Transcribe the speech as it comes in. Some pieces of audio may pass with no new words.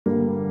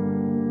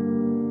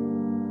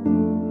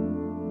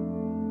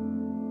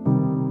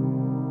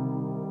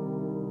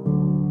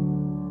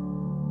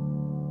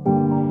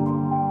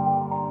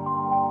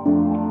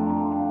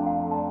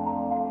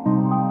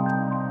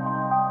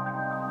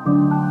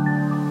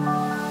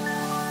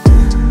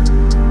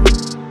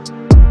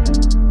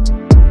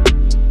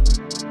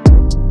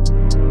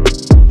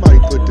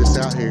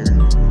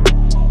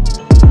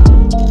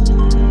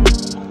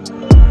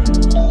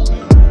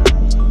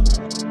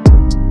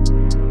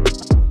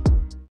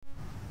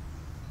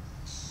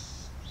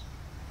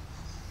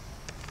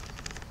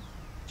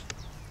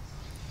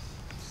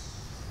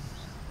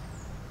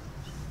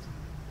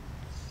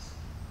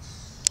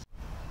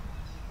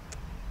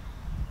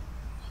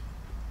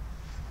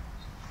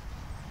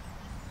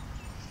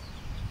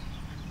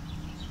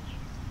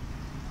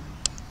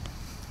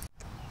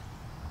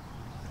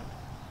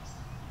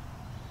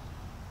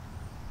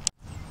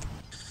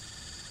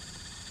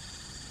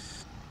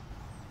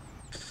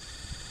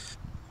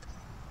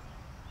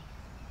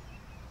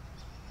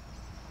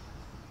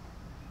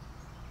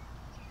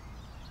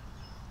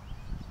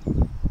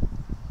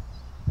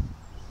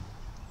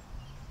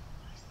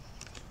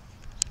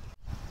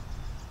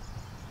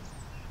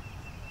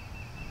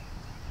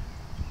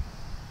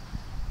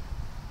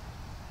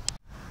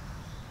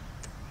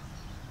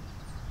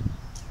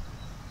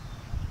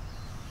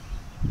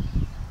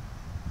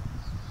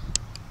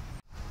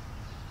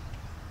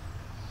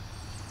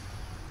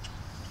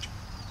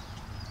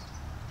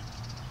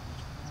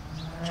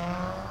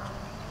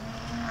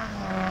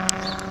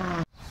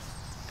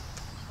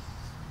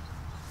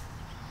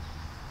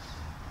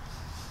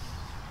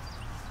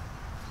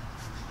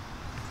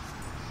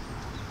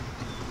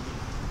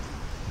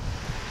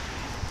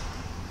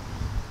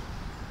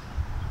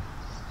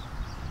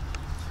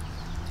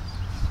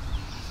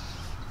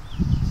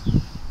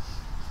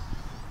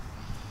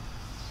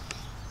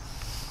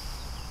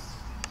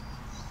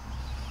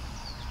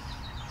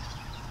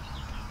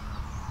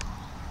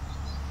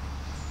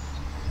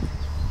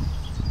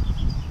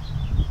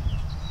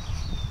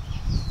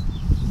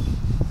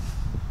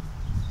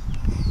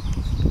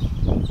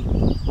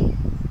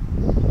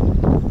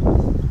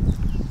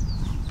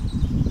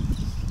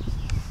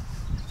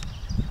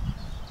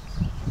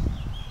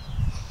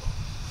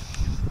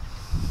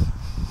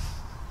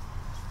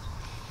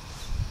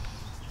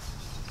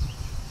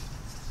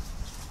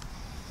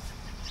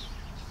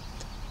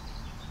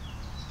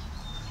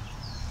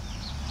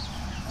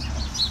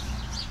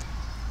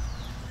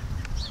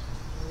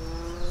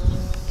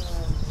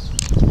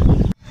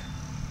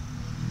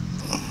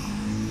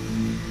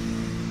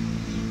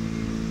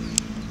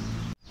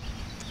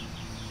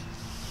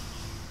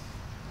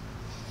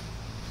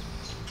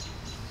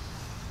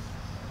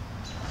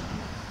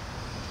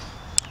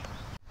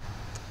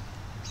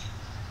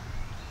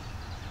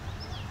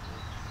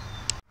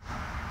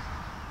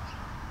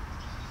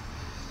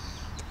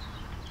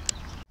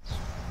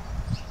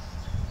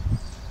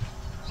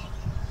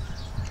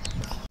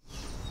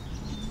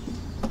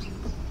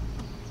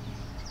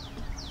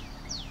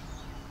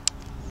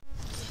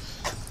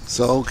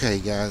So okay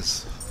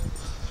guys,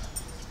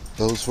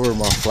 those were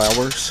my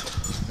flowers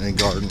and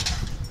garden.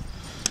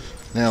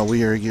 Now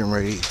we are getting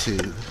ready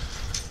to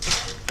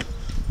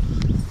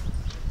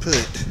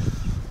put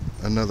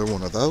another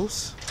one of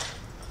those.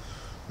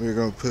 We're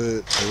going to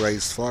put a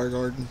raised flower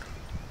garden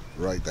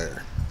right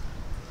there.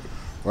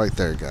 Right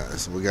there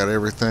guys. We got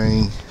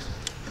everything.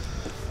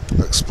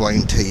 I'll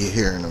explain to you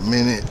here in a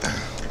minute. Let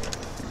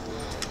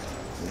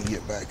me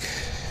get back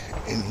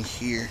in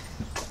here.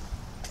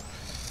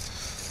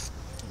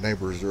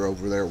 Neighbors are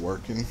over there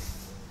working.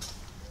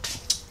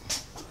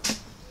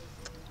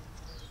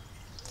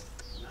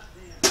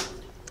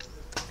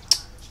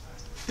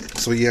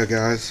 So yeah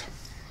guys,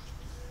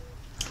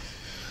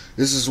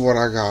 this is what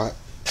I got.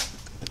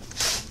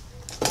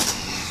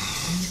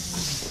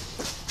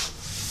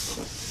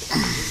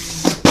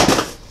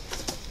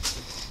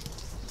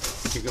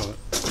 You go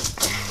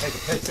take a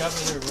picture of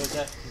it or was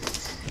that?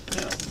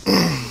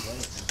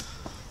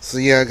 So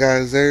yeah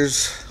guys,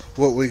 there's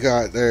what we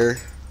got there.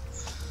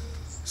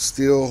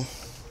 Still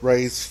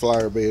raised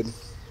flower bed.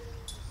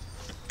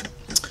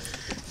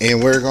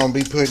 And we're going to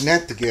be putting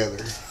that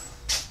together.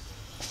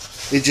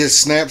 It just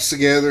snaps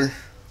together.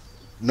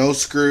 No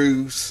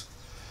screws.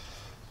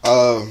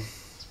 What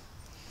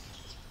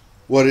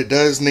it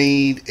does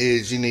need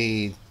is you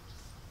need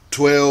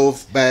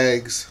 12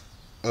 bags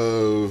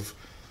of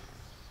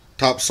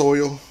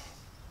topsoil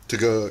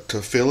to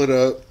fill it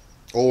up,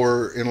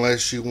 or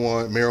unless you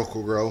want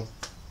Miracle-Gro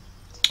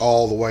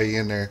all the way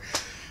in there.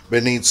 But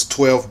it needs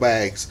 12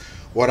 bags.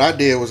 What I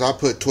did was I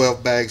put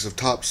 12 bags of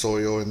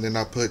topsoil and then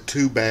I put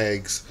 2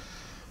 bags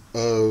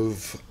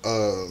of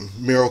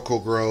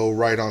Miracle-Gro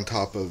right on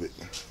top of it.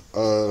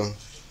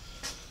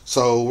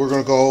 So we're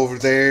going to go over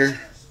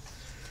there.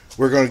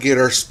 We're going to get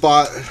our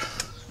spot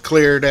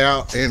cleared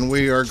out and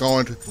we are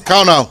going to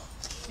Kono.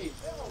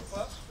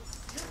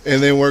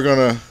 And then we're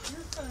going to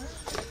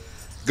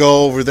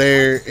go over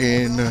there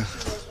and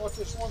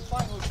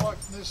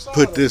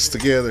put this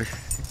together.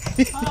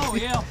 Oh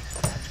yeah.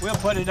 We'll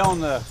put it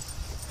on the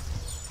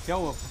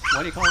show of,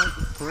 what do you call it?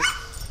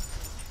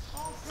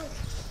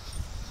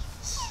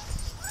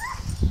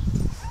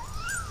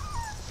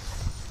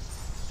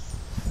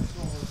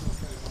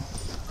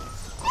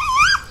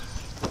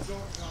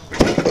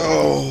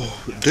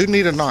 Oh, do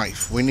need a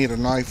knife. We need a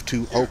knife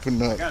to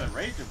open up. I got a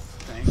razor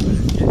thing, but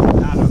it's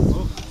getting out of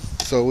moving.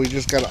 So we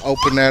just got to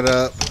open that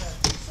up.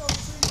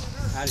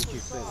 How did you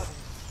fit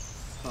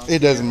it? It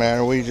doesn't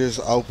matter. We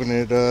just open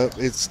it up.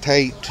 It's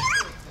taped.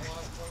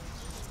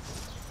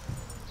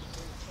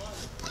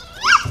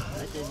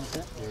 That didn't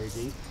fit very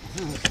deep.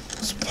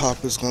 So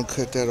Papa's gonna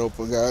cut that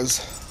open,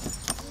 guys.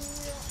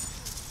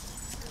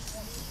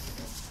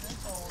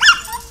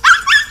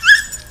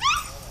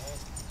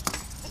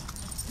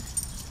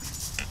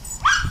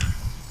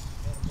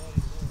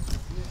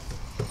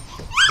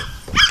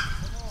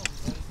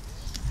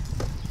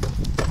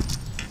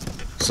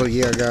 So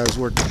yeah, guys,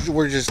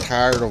 we're just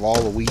tired of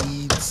all the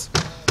weeds.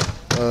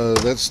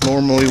 That's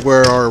normally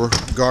where our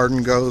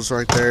garden goes,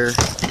 right there,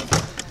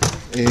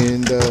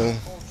 and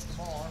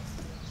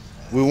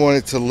we want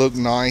it to look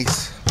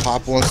nice.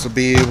 Pop wants to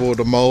be able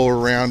to mow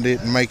around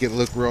it and make it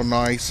look real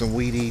nice and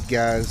weed eat,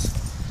 guys.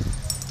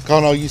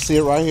 Kono, you see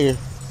it right here.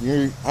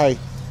 Hey,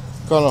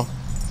 Kono,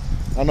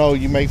 I know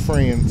you make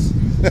friends.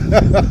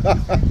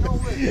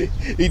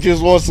 He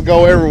just wants to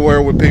go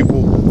everywhere with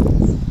people.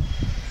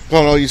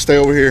 Kono, you stay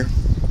over here.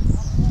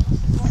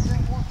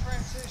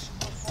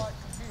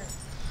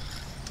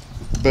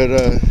 But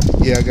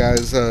yeah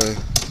guys,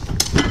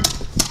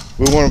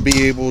 we want to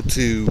be able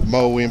to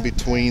mow in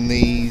between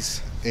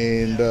these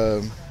and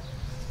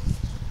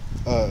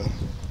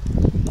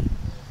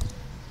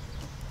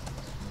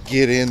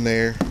get in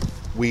there,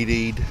 weed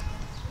eat.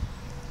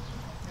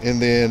 And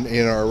then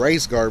in our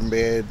raised garden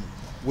bed,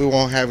 we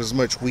won't have as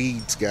much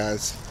weeds,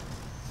 guys.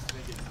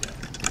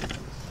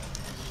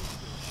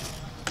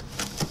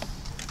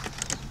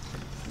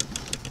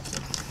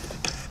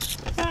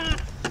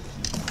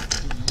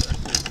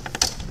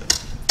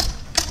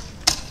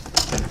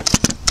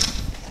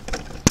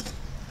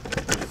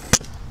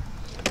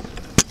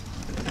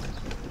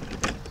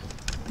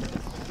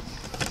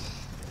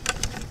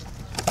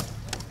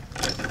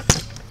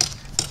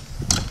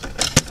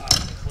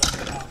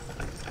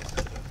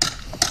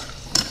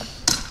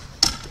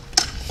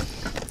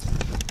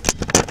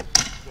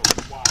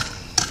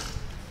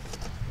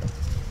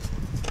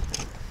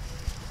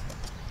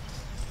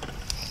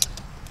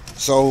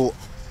 So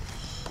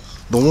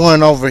the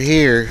one over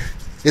here,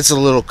 it's a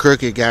little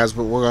crooked, guys,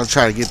 but we're going to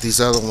try to get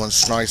these other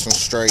ones nice and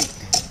straight.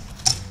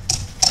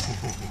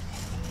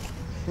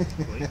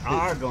 We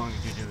are going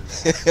to do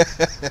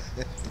that.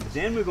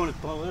 Then we're going to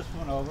pull this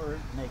one over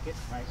and make it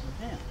right with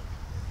him.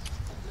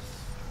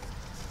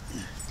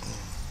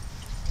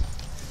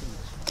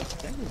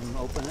 That doesn't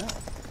open up.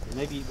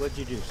 Maybe, what'd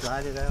you do,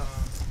 slide it out?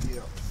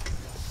 Yeah.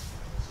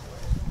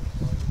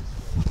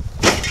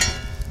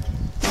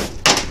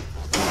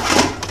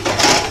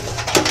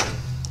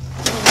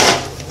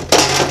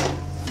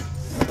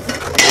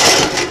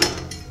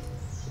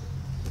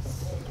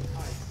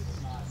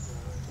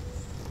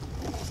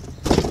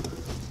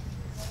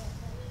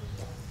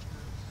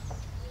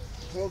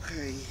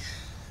 Okay.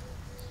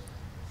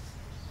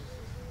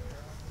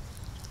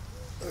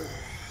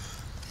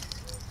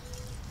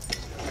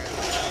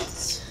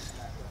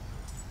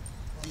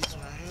 These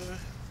right here.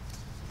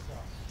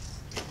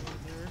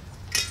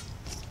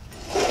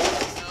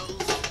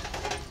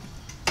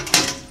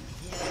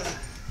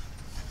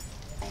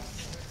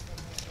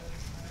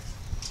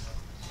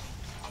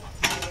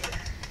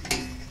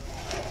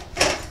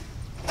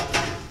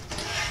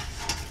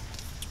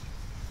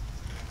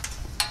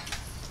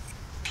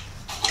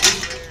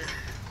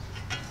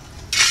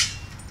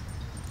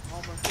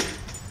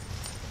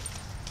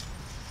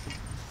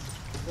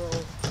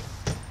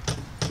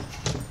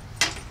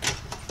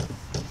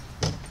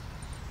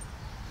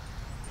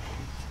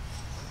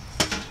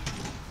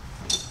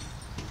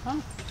 Huh?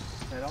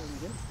 That all you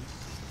did?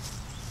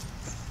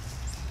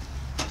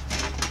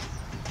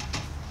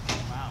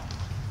 Wow.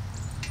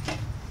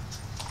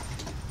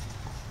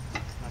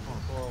 Not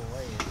gonna blow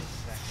away if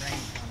that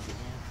rain comes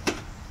again.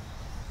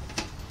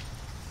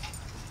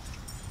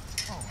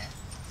 Oh well.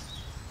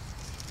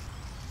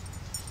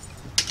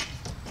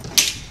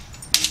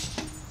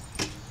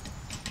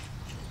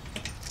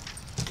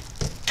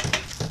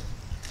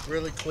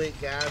 Really quick,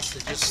 guys.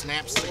 It just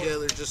snaps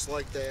together just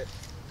like that.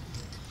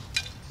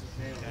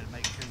 You gotta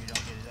make sure you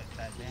don't get it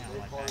upside down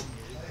like that.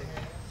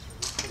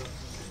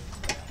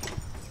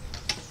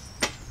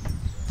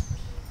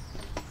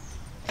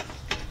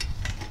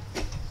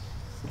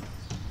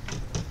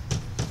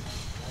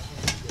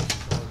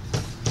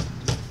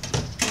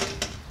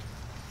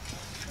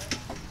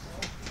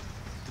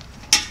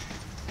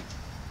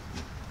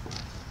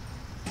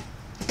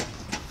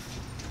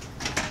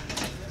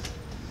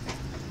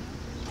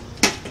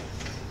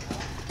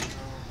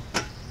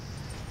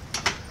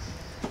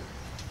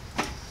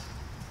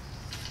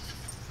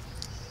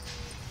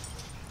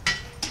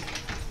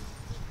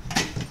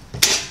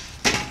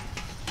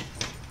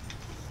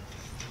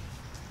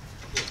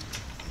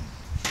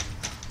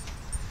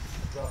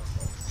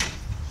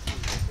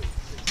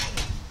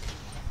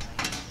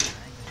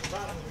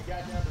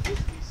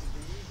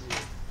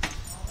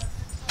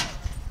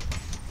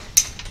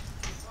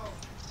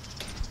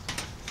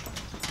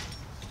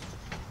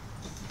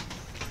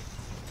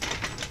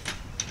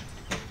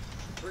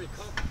 Pretty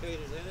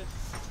complicated, isn't it?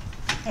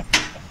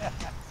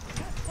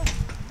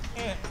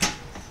 Yeah.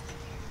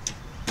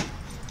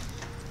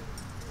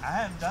 I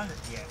haven't done it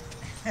yet.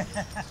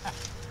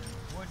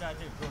 What did I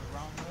do? Go the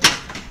wrong way?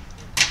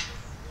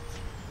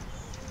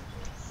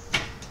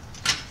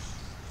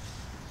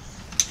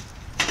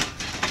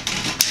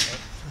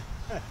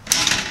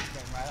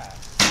 Came right out.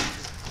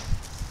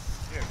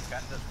 Here,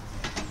 got this one.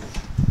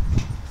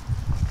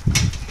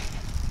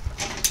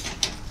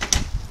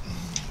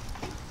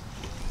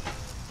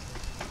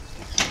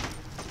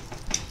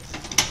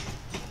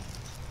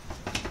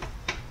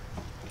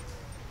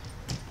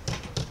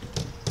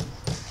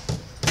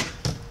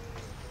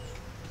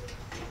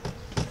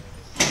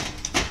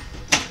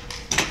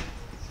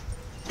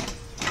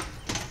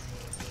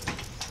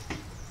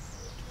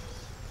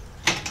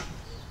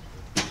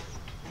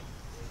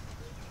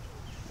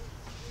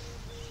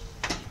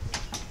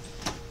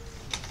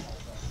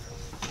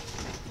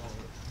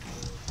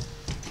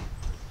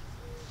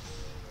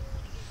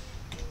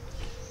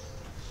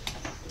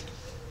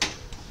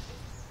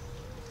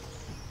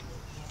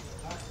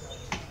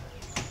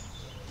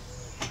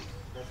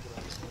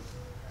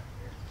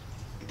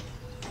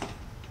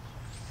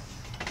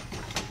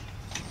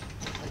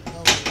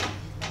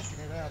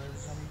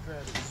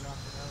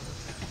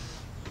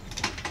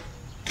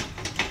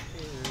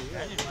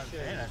 I didn't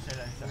understand. I said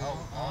I used to hold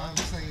on. I'm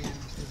saying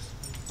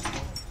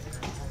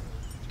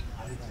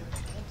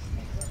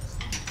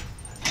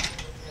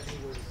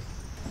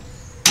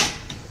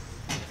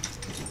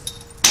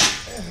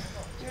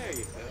There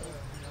you go.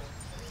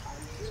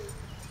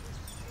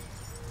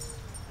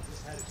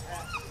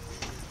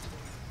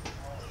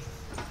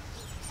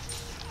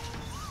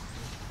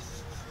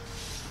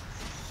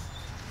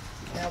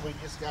 now we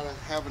just gotta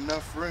have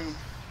enough room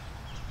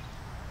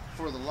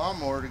for the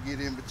lawnmower to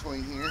get in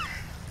between here.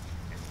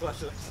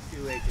 Plus a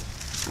few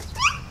acres.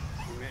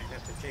 You may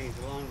have to change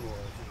the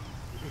lawnmower.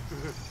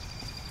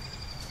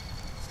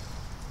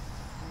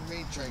 What do you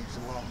mean change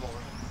the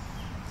lawnmower?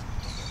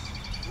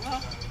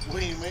 Well, What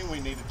do you mean we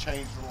need to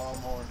change the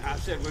lawnmower? I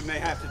said we may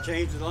have to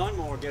change the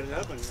lawnmower, get it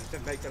up, and to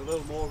make a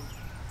little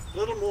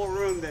more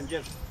room than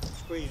just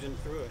squeezing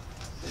through it.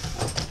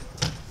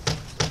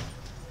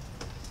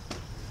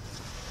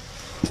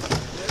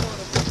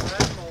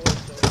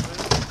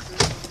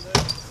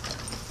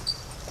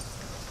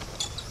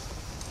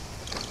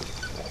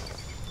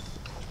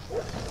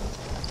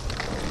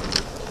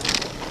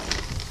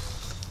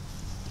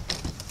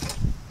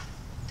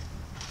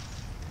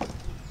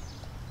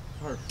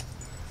 Perfect.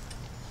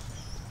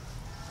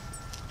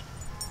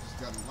 Just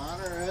gotta line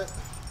her up.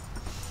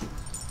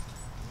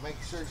 Make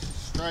sure she's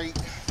straight.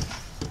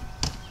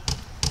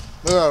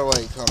 Move out of the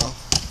way, Connell.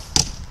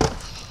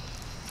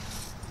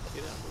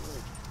 Get out of the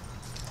way.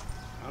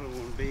 I don't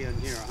want to be in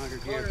here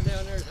 100 Corner years.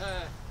 down there is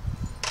high.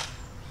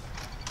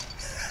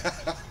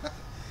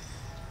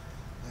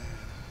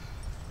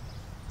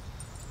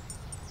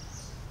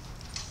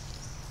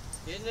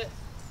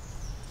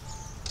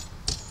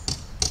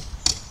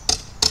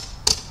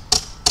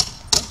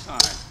 All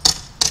right.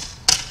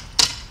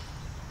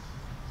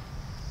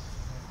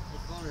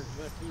 This corner's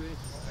about 2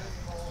 inches.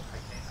 I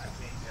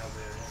can't tell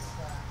there.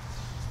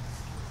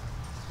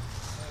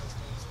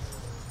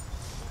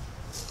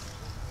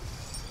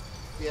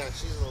 Yeah,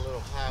 she's a little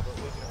high, but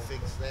we can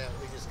fix that.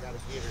 We just got to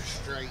get her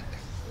straight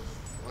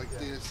like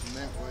this and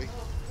that way.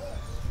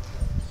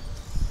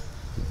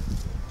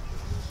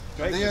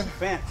 Straight Then- with the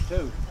fence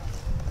too.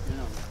 You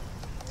know.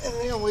 And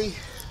then we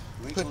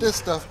put this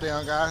stuff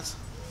down, guys.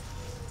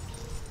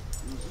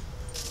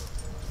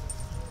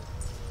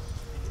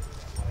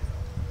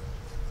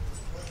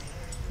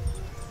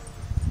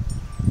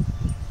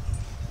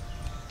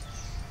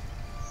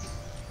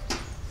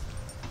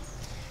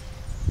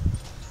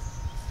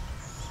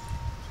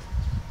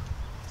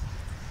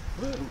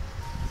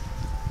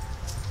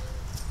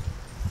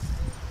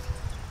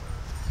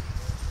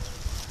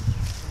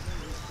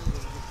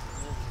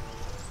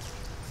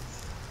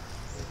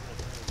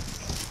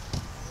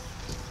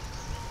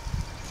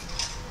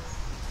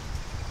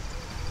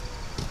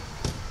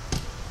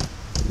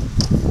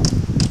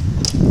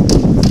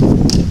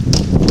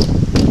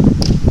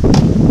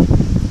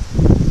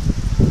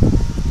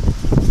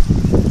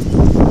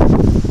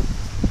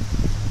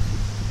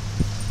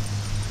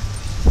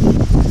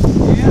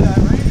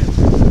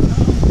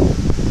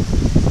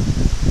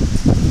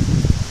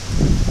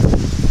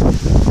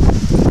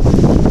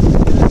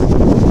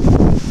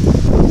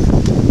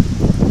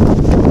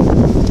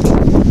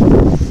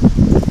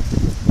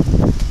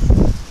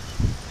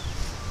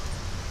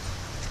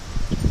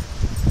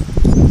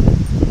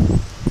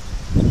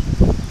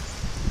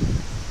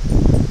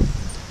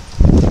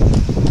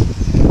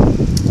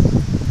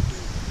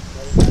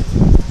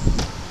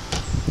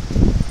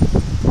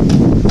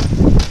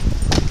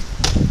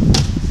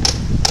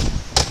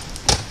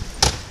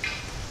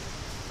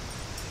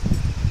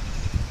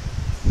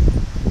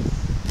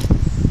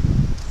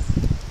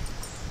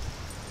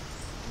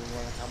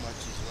 How much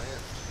is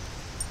left?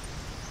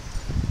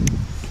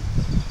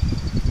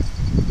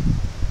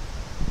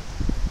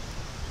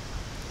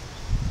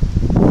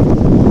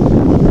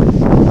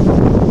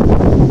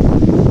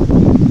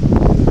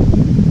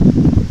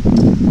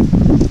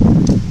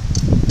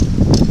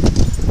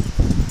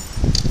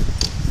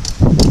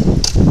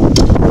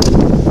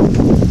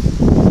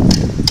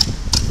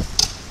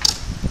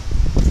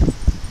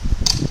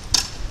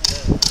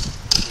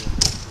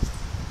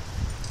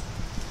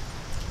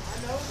 I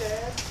know,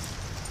 Dad.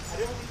 I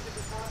don't need to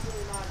be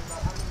constantly reminded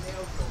about how many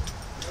nails go.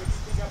 You know, you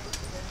think I put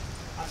them in,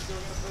 I'm still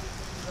going to put it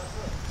in the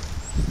foot.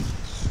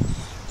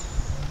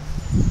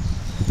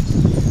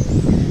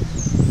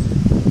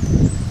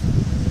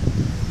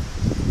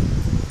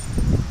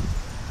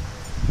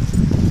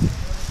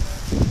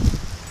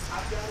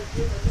 I've got to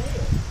get a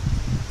nail.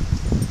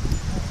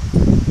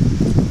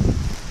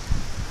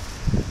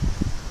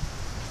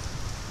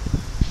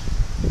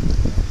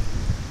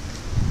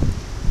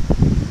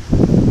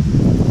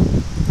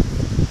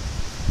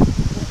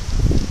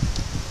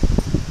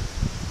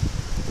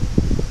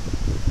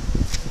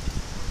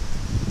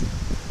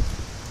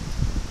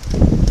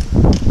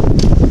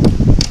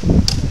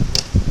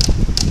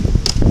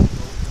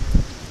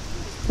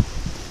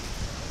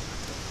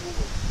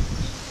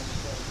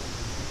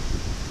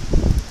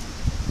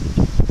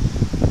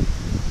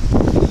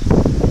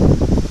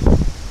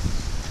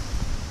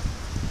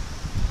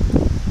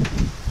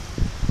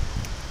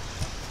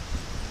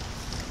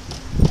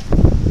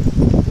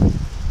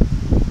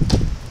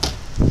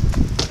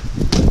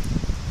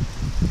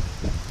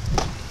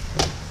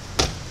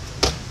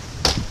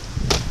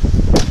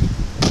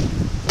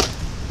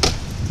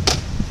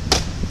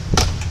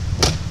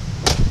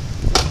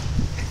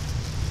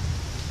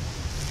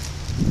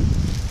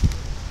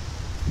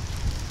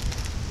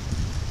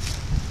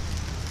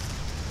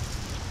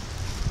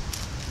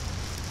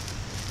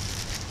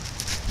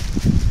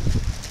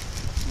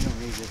 You don't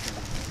need this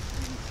anymore.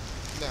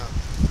 No.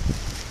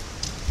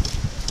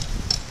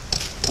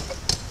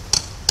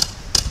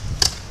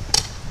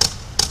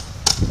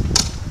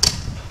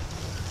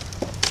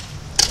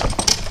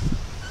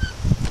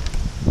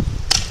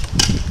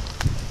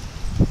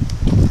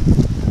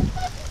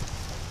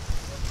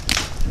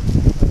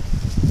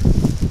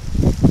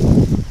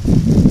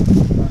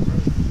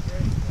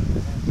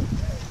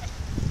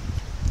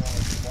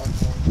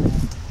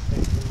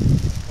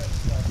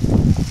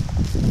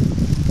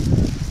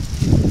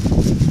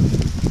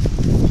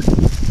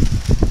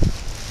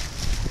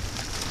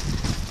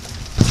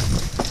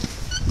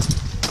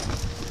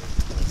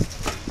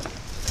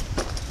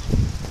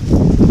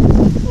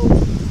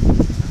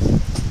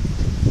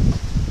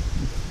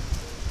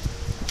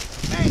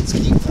 Thanks,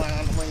 keep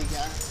flying away,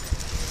 guys.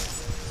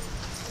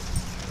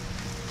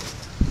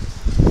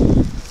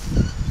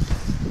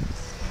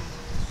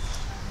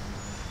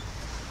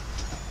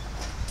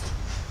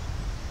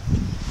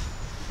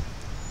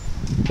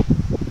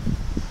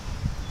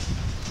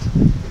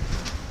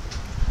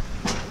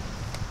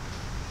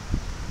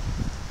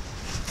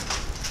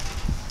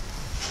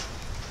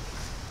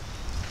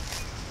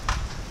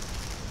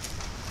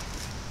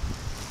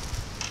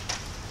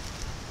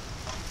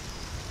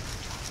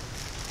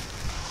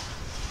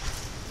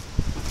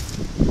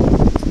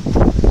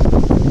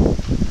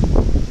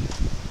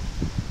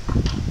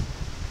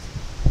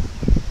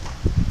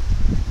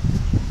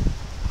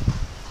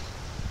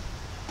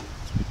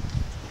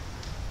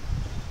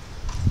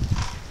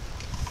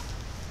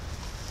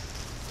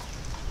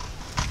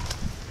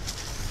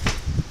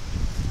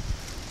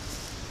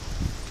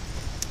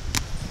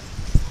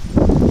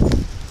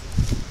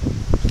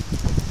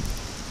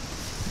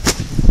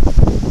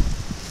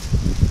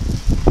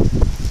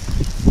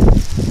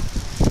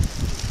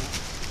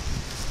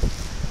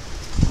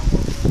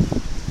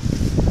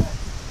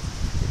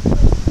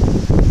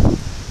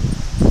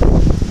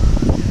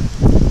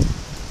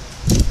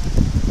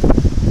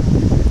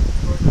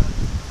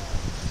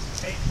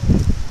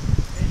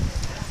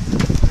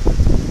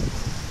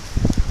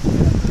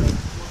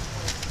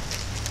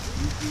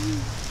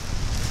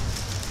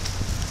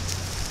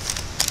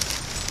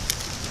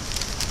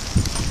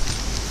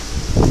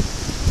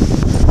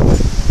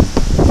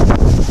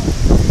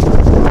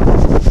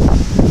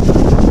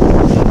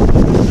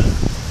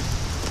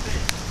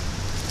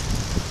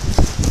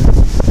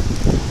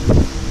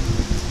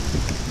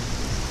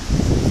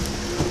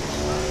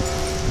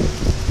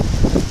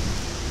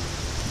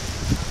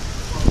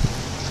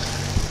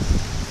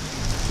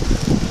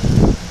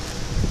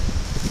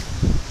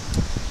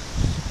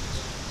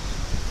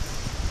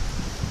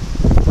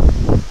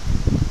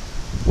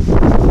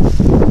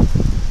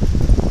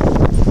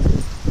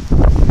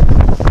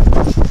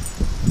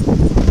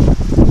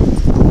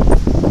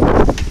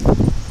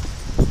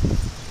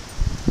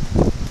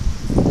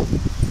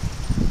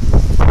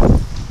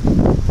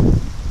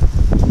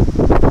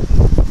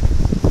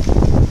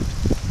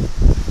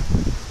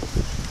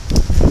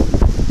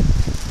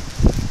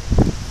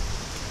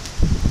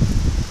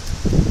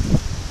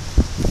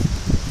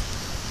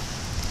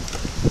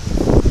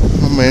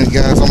 minute,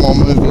 guys. I'm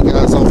gonna move you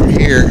guys over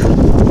here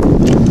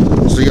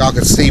so y'all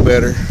can see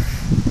better.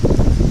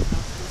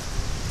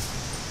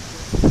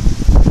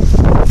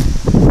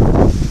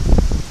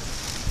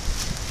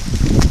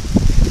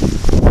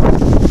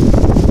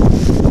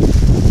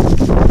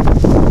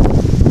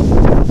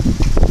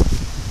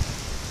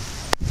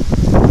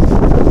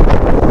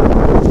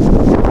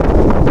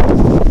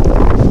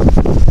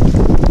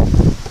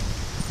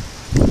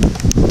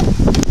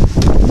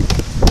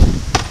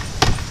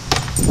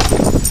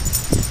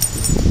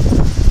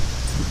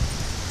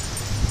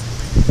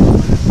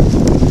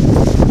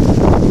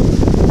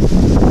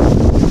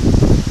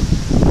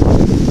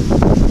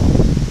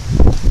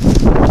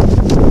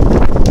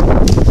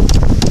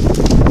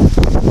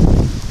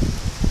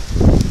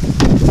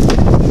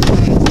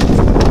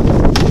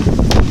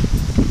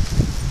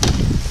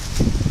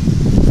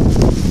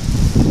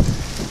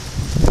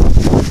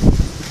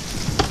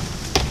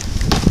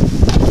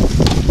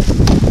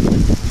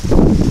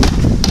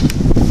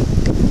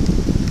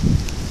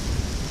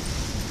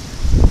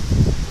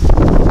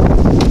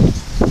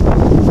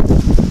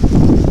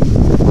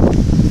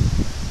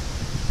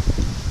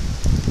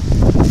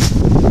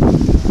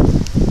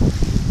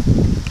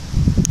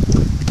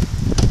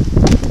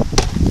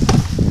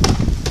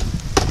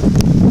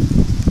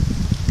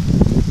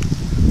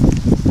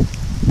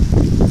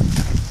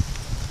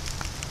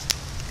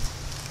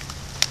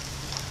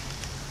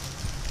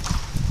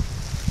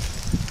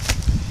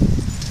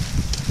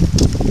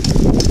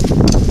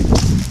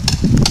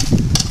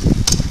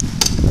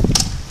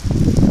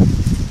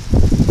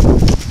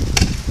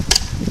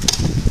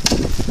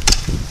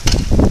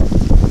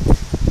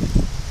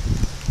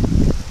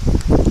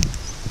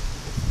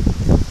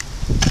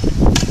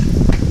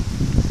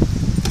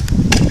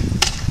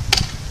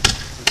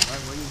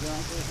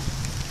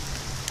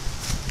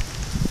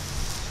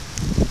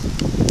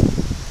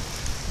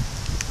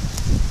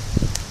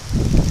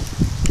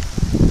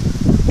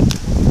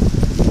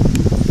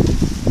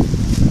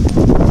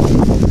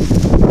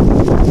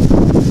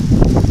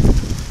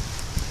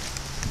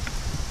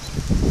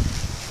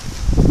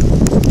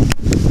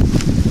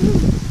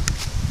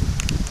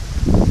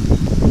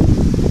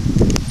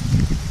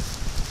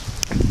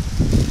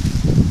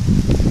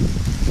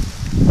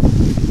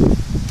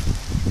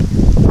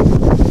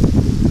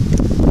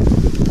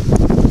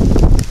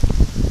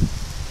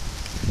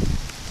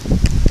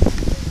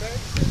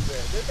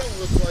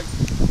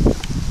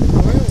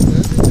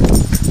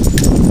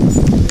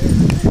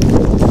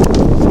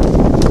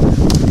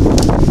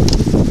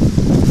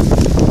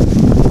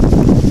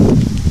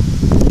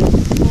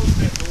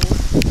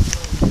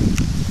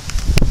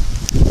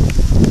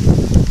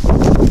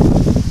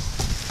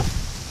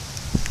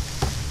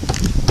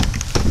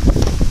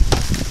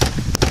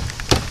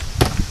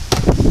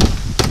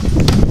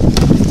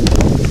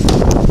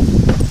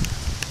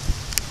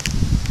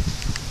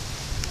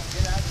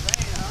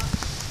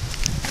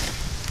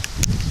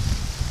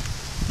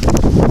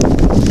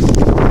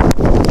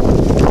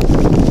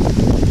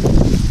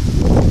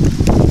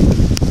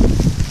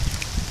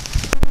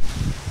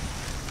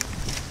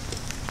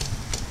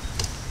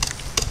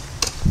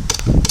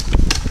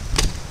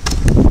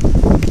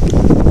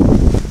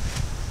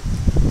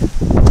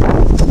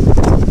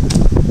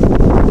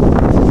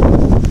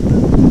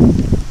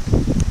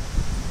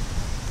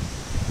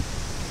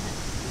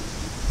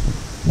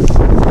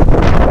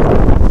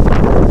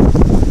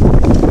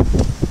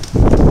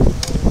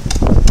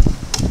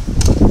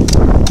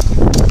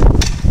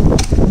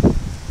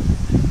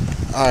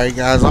 Alright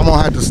guys, I'm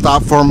gonna have to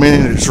stop for a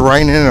minute. It's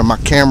raining and my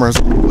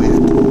camera's wet.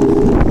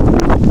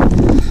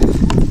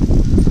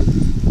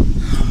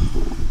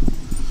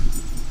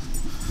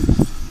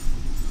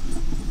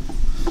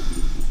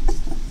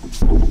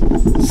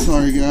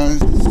 Sorry guys,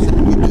 just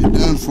trying to get that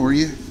done for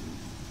you.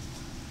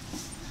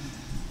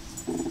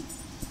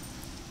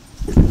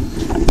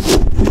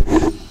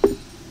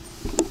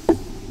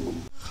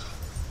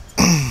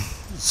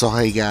 So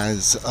hey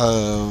guys,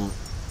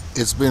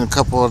 it's been a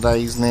couple of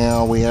days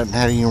now. We haven't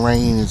had any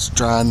rain. It's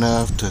dry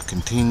enough to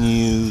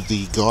continue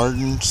the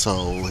garden,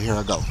 so here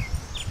I go.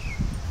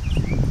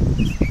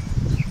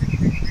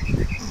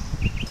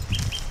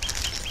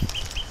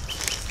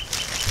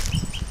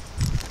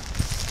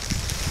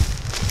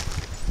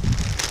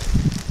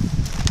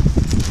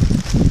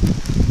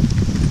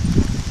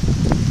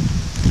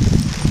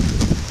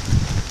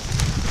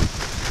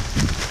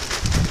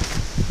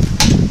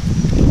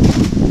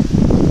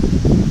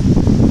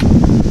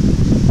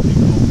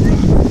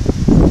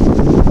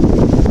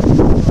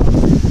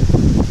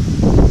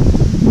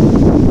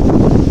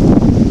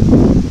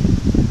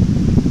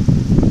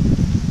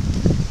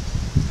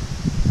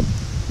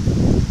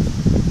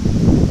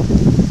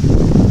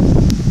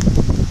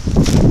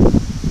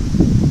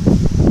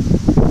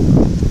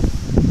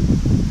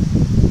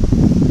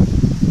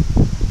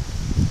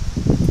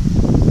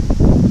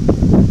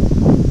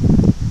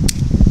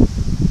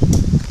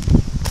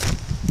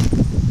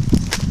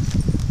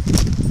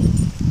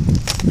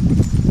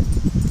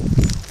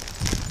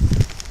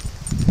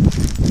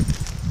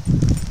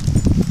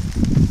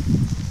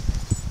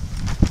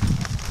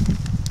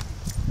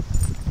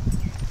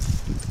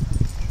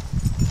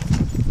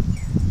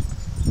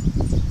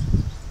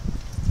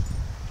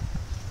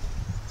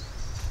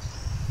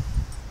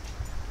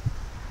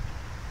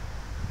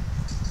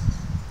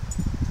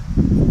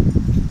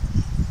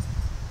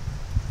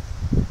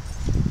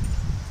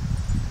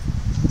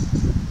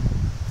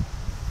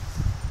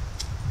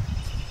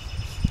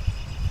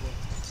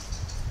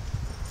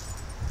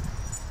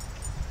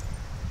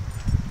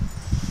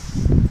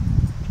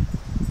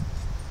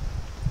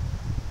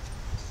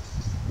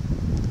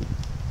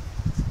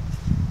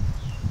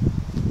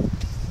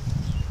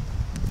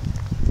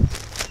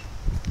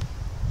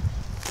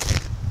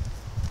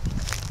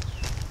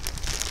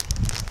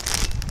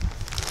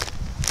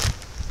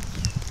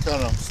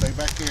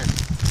 back in.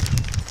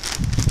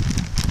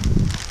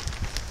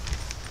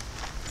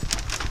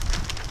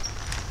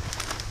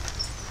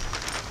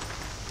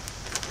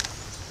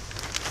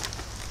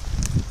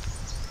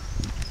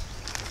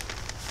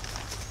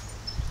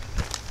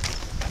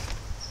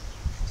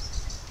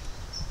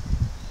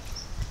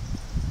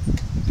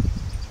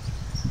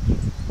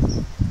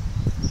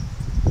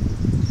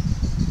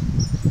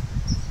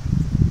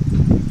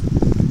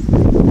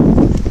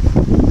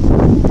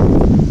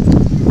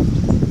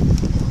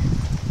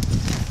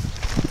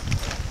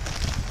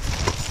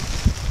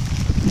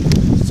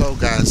 So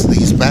guys,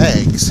 these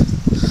bags,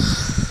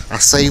 I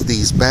save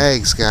these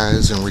bags,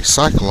 guys, and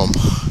recycle them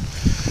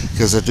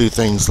because I do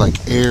things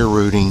like air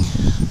rooting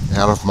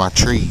out of my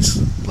trees,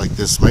 like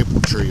this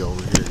maple tree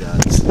over here,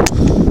 guys.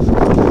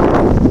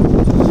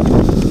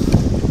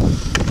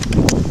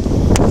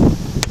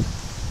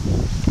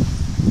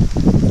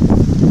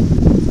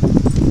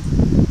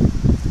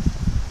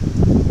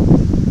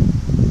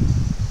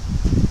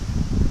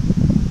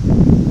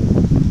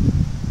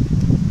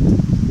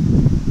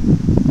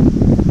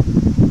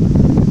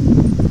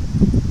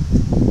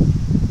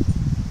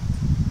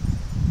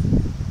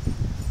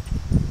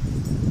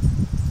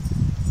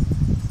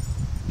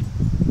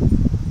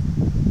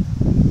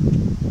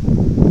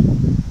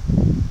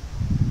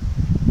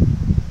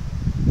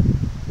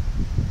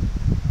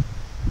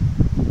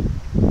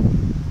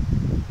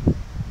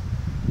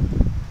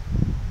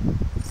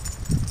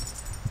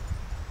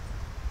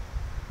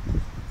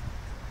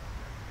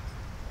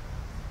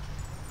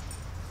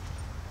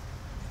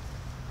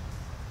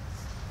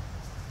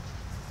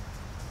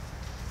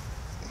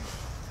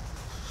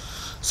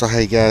 So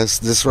hey guys,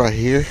 this right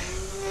here,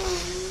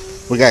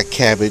 we got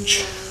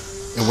cabbage,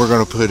 and we're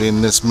gonna put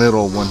in this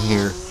middle one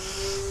here.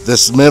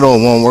 This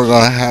middle one, we're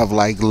gonna have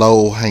like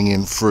low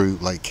hanging fruit,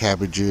 like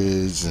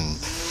cabbages and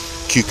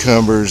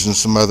cucumbers and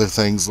some other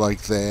things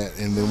like that.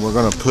 And then we're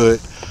gonna put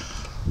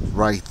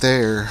right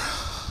there,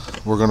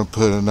 we're gonna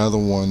put another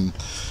one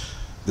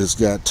that's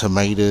got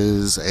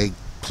tomatoes,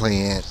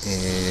 eggplant,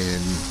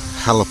 and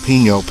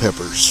jalapeno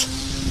peppers.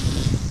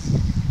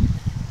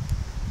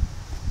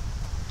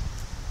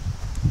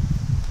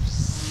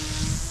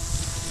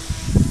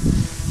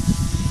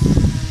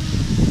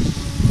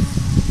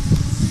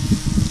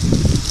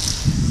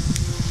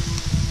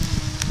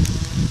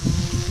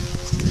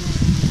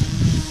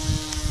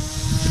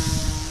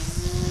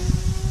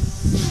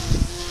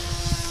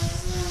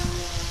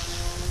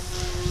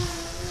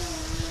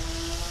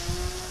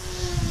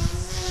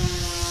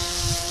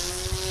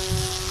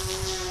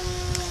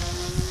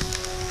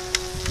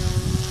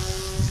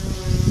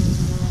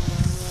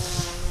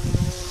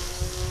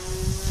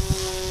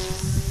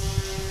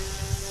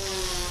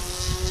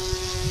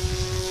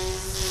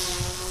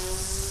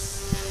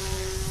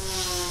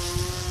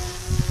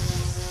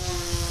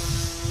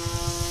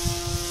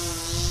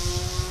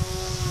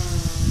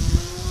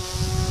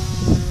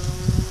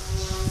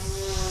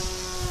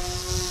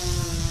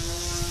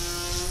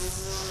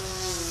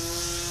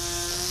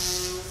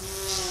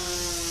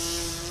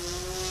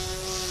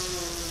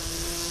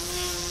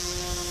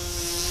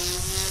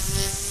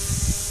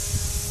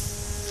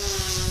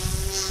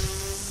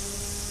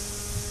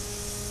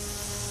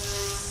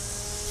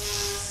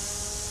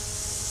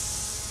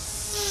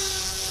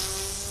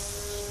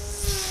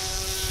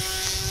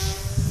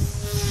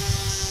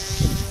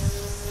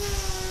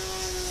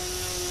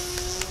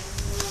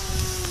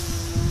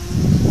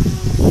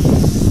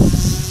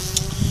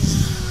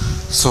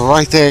 So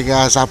right there,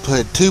 guys, I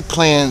put 2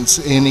 plants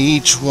in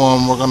each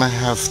one. We're gonna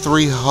have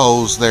 3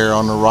 holes there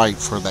on the right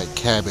for that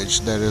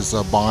cabbage. That is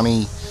a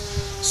Bonnie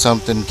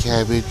something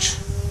cabbage.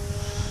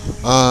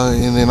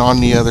 And then on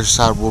the other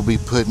side we'll be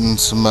putting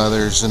some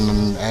others, and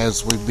then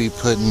as we be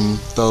putting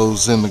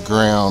those in the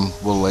ground,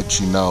 we'll let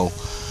you know.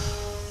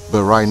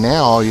 But right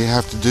now all you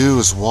have to do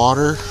is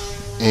water,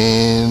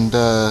 and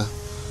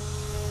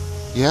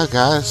yeah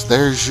guys,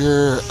 there's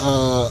your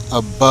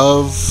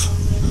above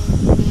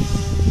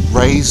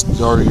raised,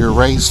 or your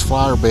raised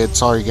flower bed.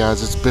 Sorry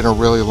guys, it's been a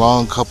really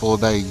long couple of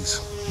days,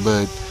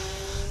 but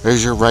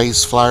there's your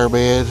raised flower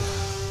bed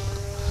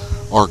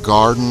or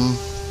garden.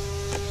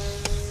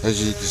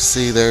 As you can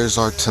see, there's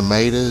our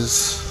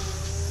tomatoes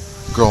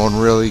growing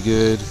really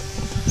good.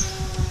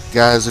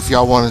 Guys, if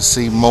y'all want to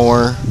see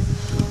more,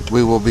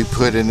 we will be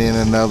putting in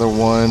another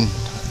one,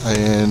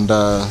 and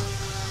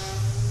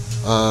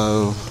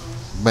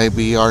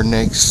maybe our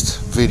next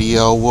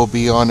video will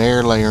be on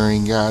air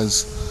layering,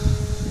 guys.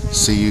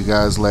 See you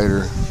guys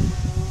later.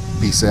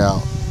 Peace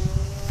out.